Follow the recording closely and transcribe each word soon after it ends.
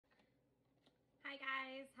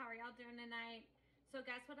guys, how are y'all doing tonight? So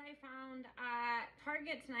guess what I found at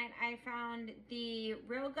Target tonight? I found the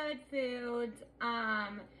Real Good Foods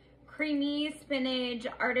creamy spinach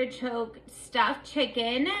artichoke stuffed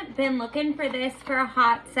chicken. Been looking for this for a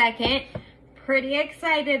hot second. Pretty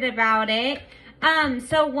excited about it.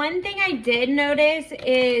 So one thing I did notice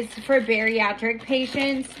is for bariatric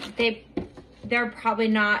patients, their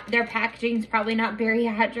packaging's probably not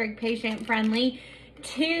bariatric patient friendly.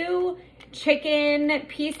 2 chicken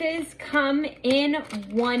pieces come in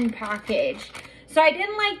 1 package. So I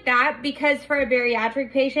didn't like that because for a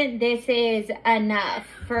bariatric patient, this is enough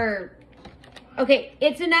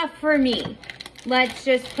it's enough for me. Let's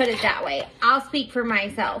just put it that way. I'll speak for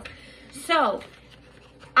myself. So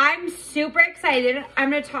I'm super excited. I'm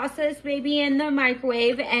gonna toss this baby in the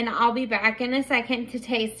microwave and I'll be back in a second to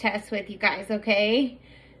taste test with you guys, okay?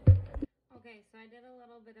 Okay, so I did a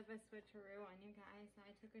little bit of a switcheroo on you guys.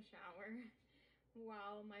 I took a shower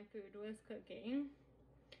while my food was cooking.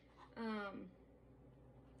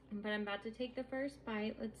 But I'm about to take the first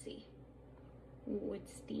bite. Let's see. Ooh,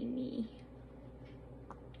 it's steamy.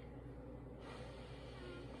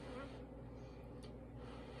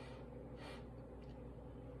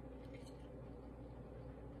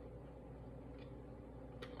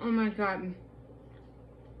 Oh my God.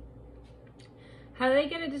 How do they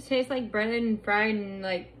get it to taste like breaded and fried and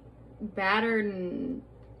like battered and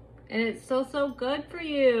it's still so good for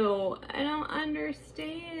you? I don't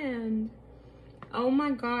understand. Oh my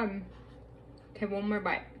God. Okay, one more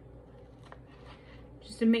bite.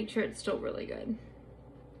 Just to make sure it's still really good.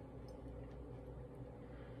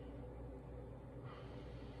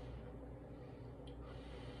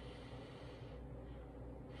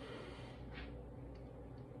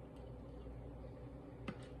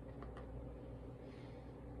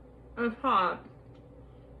 It's hot.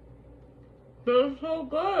 But it's so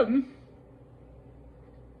good.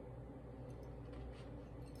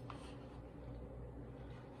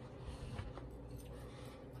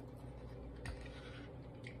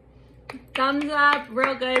 Thumbs up,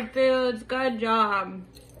 Real Good Foods. Good job.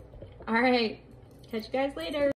 All right. Catch you guys later.